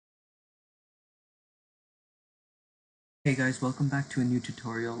Hey guys, welcome back to a new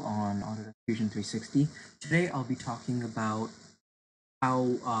tutorial on Autodesk Fusion 360. Today I'll be talking about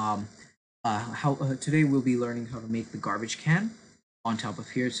today we'll be learning how to make the garbage can on top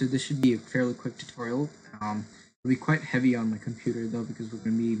of here. So this should be a fairly quick tutorial. It'll be quite heavy on my computer though because we're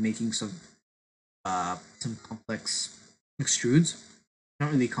going to be making some complex extrudes.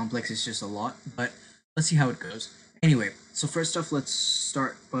 Not really complex, it's just a lot, but let's see how it goes. Anyway, so first off, let's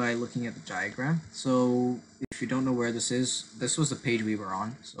start by looking at the diagram. So if you don't know where this was the page we were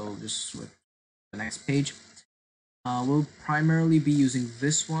on, so just switch to the next page. We'll primarily be using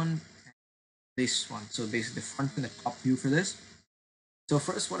this one, so basically the front and the top view for this. So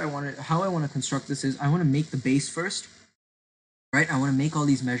first, how I want to construct this is I want to make the base first, right? I want to make all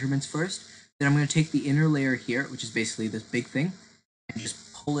these measurements first. Then I'm going to take the inner layer here, which is basically this big thing, and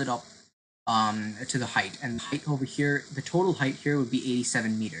just pull it up to the height. And the height over here, the total height here would be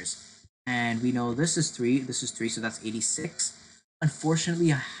 87 meters. And we know this is 3, so that's 86.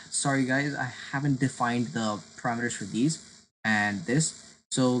 Unfortunately, sorry guys, I haven't defined the parameters for these and this.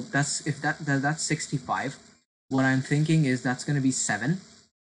 So that's 65. What I'm thinking is that's going to be 7,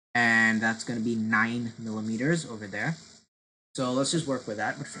 and that's going to be 9 millimeters over there. So let's just work with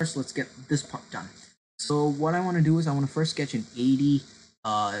that. But first, let's get this part done. So what I want to do is I want to first sketch an 80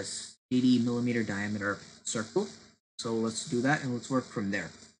 millimeter diameter circle. So let's do that and let's work from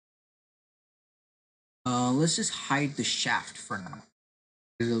there. Let's just hide the shaft for now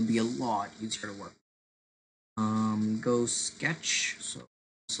because it'll be a lot easier to work. Go sketch. So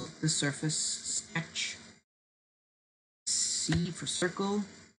select this surface, sketch, C for circle,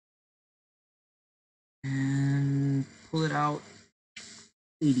 and pull it out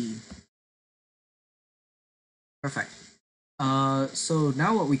 80. Perfect. So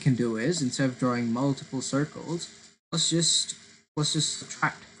now what we can do is, instead of drawing multiple circles, let's just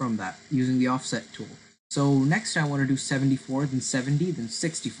subtract from that using the offset tool. So next I want to do 74, then 70, then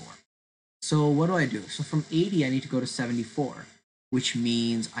 64. So what do? So from 80 I need to go to 74, which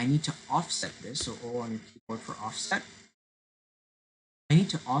means I need to offset this. So O on your keyboard for offset. I need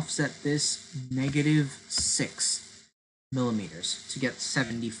to offset this -6 millimeters to get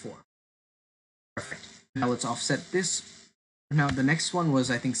 74. Perfect. Now let's offset this. Now the next one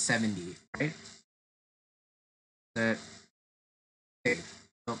was I think 70, right? Okay.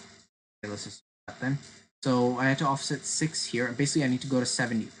 So let's just do that then. So I had to offset 6 here. Basically I need to go to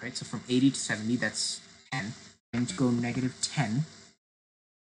 70, right? So from 80 to 70, that's 10. I need to go -10.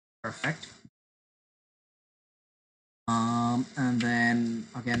 Perfect. And then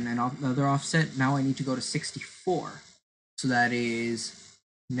again another offset. Now I need to go to 64. So that's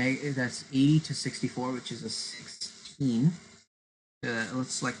 80 to 64, which is a 16.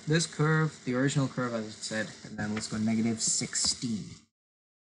 Let's select this curve, the original curve as it said, and then let's go -16.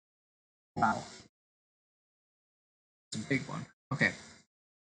 Wow, it's a big one. Okay.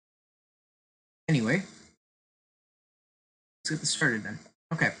 Anyway, let's get this started then.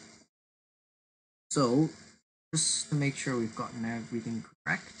 Okay. So just to make sure we've gotten everything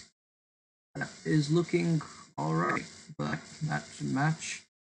correct, that is looking all right. But that should match.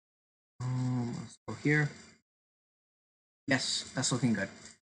 Let's go here. Yes, that's looking good.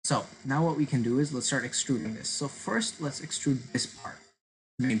 So now what we can do is let's start extruding this. So first, let's extrude this part,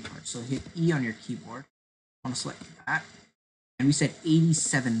 main part. So hit E on your keyboard. I want to select that. And we said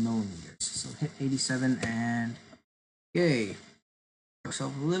 87 millimeters. So hit 87 and yay.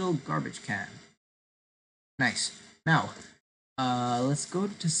 Yourself a little garbage can. Nice. Now, let's go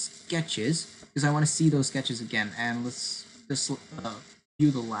to sketches because I want to see those sketches again. And let's just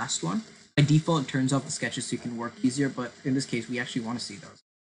view the last one. By default, it turns off the sketches so you can work easier, but in this case, we actually want to see those.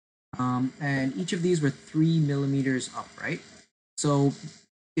 And each of these were 3 millimeters up, right? So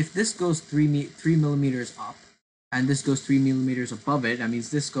if this goes 3 millimeters up, and this goes 3 millimeters above it, that means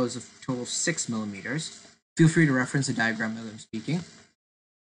this goes a total of 6 millimeters. Feel free to reference the diagram as I'm speaking.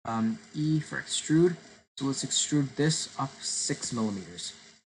 E for extrude. So let's extrude this up 6 millimeters.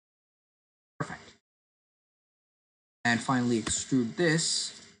 Perfect. And finally extrude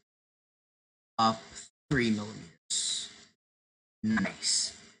this up 3 millimeters.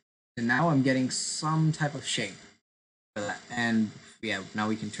 Nice. So now I'm getting some type of shape for that. And yeah, now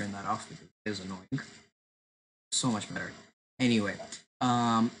we can turn that off because it is annoying. So much better. Anyway,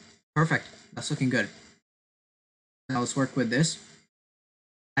 perfect. That's looking good. Now let's work with this.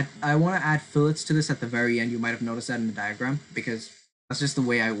 I want to add fillets to this at the very end. You might have noticed that in the diagram because that's just the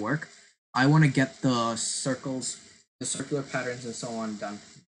way I work. I want to get the circles, the circular patterns and so on done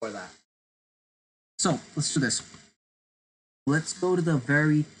for that. So let's do this. Let's go to the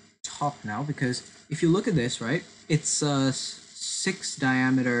very top now because if you look at this, right, it's a 6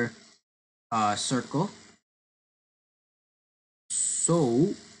 diameter circle. So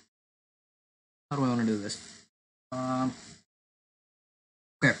how do I want to do this?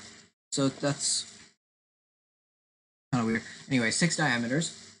 Okay, so that's kind of weird. Anyway, 6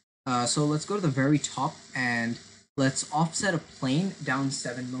 diameters. So let's go to the very top and let's offset a plane down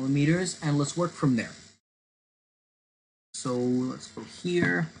 7 millimeters and let's work from there. So let's go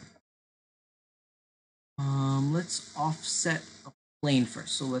here. Let's offset a plane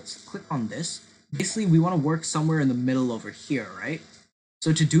first. So let's click on this. Basically, we want to work somewhere in the middle over here, right?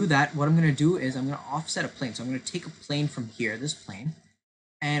 So to do that, what I'm going to do is I'm going to offset a plane. So I'm going to take a plane from here, this plane,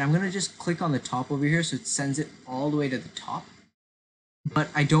 and I'm going to just click on the top over here so it sends it all the way to the top. But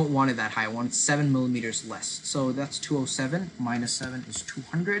I don't want it that high. I want it 7 millimeters less. So that's 207 minus 7 is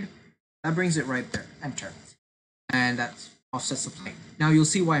 200. That brings it right there. Enter. And that offsets the plane. Now you'll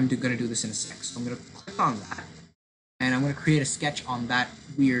see why I'm going to do this in a sec. So I'm going to click on that. And I'm going to create a sketch on that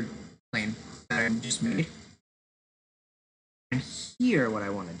weird plane that I just made. And here what I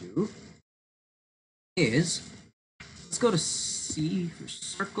want to do is, let's go to C for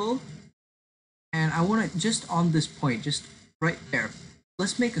circle. And I want to, just on this point, just right there,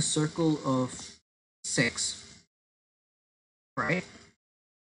 let's make a circle of 6, right?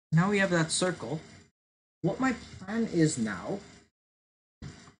 Now we have that circle. What my plan is now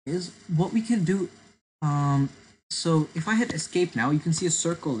is what we can do. So if I hit escape now, you can see a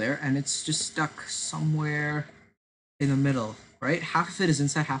circle there and it's just stuck somewhere in the middle, right? Half of it is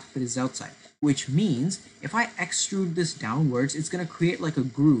inside, half of it is outside, which means if I extrude this downwards, it's going to create like a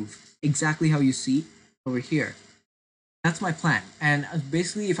groove, exactly how you see over here. That's my plan. And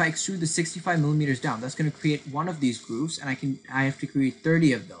basically, if I extrude the 65 millimeters down, that's going to create one of these grooves, and I have to create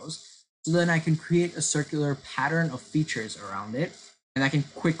 30 of those. So then I can create a circular pattern of features around it, and I can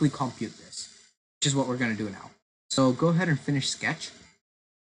quickly compute this, which is what we're going to do now. So go ahead and finish sketch.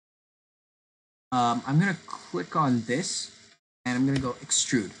 I'm going to click on this, and I'm going to go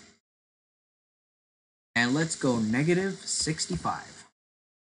extrude. And let's go -65.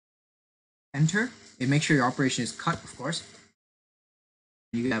 Enter. And make sure your operation is cut, of course.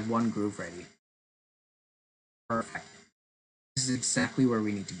 You have one groove ready. Perfect. This is exactly where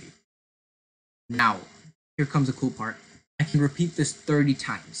we need to be. Now, here comes the cool part. I can repeat this 30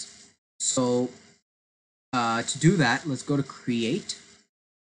 times. So to do that, let's go to create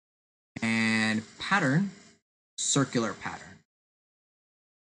and pattern, circular pattern.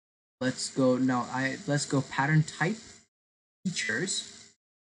 Let's go let's go pattern type, features.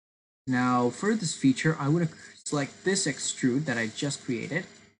 Now for this feature, I want to select this extrude that I just created.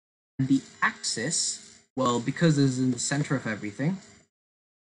 And the axis, well, because this is in the center of everything,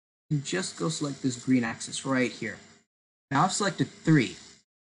 you just go select this green axis right here. Now I've selected 3.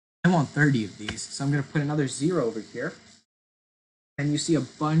 I want 30 of these, so I'm going to put another 0 over here. And you see a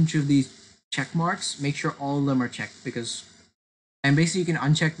bunch of these check marks. Make sure all of them are checked, because, and basically you can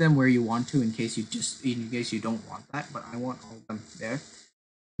uncheck them where you want to in case you don't want that, but I want all of them there.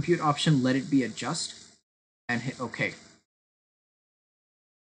 Compute option, let it be adjust, and hit OK.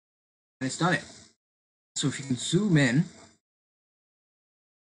 And it's done it. So if you can zoom in,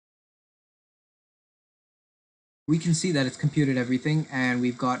 we can see that it's computed everything, and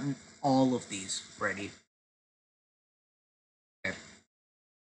we've gotten all of these ready. Okay.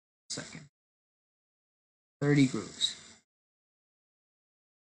 Second. 30 grooves.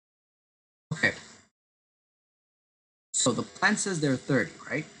 Okay. So the plan says there are 30,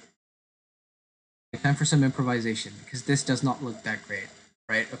 right? Time for some improvisation, because this does not look that great,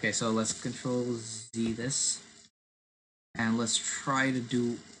 right? Okay, so let's Control Z this, and let's try to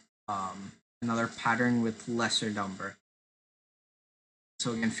do another pattern with lesser number.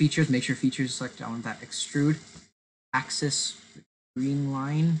 So again, features, make sure features select on that extrude axis, green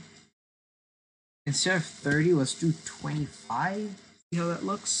line. Instead of 30, let's do 25. See how that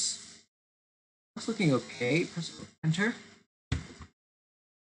looks? That's looking okay. Press enter.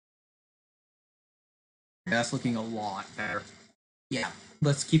 Yeah, that's looking a lot better. Yeah,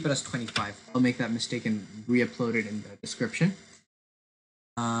 let's keep it as 25. I'll make that mistake and re-upload it in the description.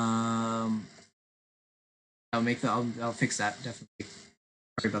 I'll fix that, definitely.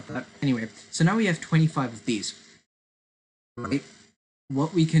 Sorry about that. Anyway, so now we have 25 of these. Right?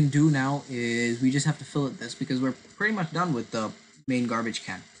 What we can do now is we just have to fill it this, because we're pretty much done with the main garbage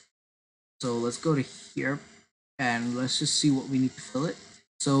can. So let's go to here and let's just see what we need to fill it.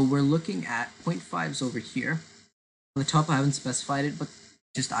 So we're looking at 0.5s over here. On the top, I haven't specified it, but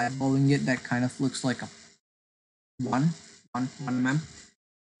just eyeballing it, that kind of looks like a 1 mm.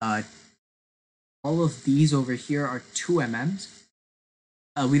 All of these over here are 2 mm.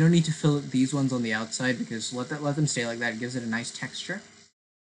 We don't need to fill these ones on the outside, because let them stay like that. It gives it a nice texture.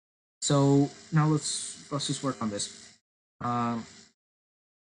 So now let's just work on this.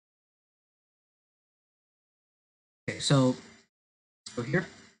 Okay, so let's go here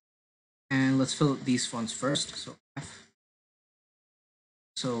and let's fill these ones first. So F.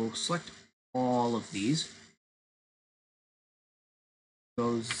 So select all of these.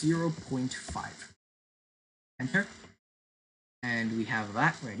 Go 0.5. Enter. And we have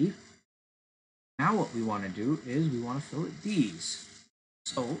that ready. Now what we want to do is we want to fill it these.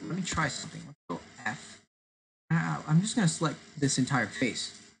 So let me try something. Let's go F. I'm just going to select this entire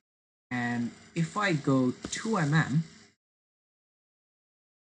face. And if I go 2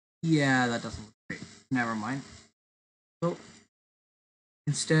 yeah, that doesn't look great. Never mind. So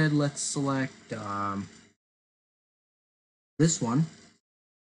instead, let's select this one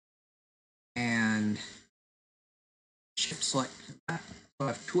and shift select that. So I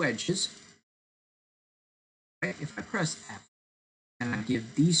have two edges. Right? If I press F and I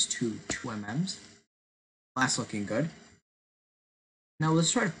give these two 2 that's looking good. Now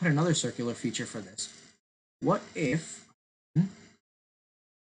let's try to put another circular feature for this. What if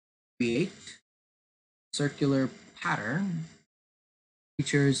create circular pattern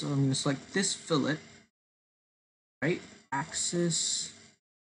features? I'm going to select this fillet, right? Axis.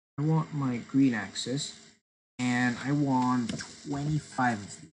 I want my green axis, and I want 25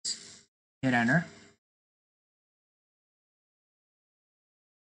 of these. Hit enter.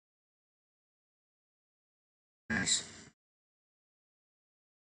 Nice.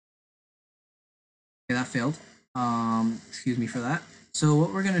 Okay, that failed. Excuse me for that. So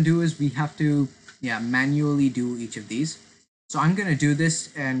what we're gonna do is we have to, manually do each of these. So I'm gonna do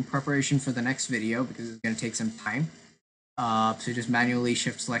this in preparation for the next video because it's gonna take some time. So just manually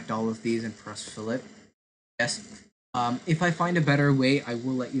shift select all of these and press fillet. Yes. If I find a better way, I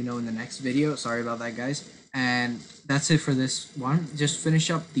will let you know in the next video. Sorry about that, guys. And that's it for this one. Just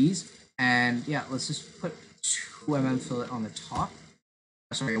finish up these, and yeah, let's just put 2 fillet on the top.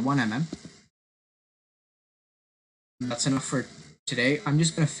 Sorry, 1 That's enough for today. I'm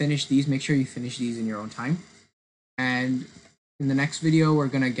just gonna finish these. Make sure you finish these in your own time. And in the next video, we're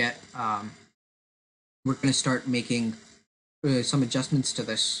gonna start making some adjustments to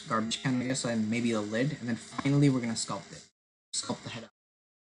this garbage can, I guess, and maybe the lid, and then finally we're gonna sculpt the head up.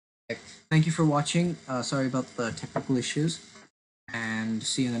 Okay. Thank you for watching. Sorry about the technical issues, and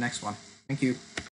see you in the next one. Thank you.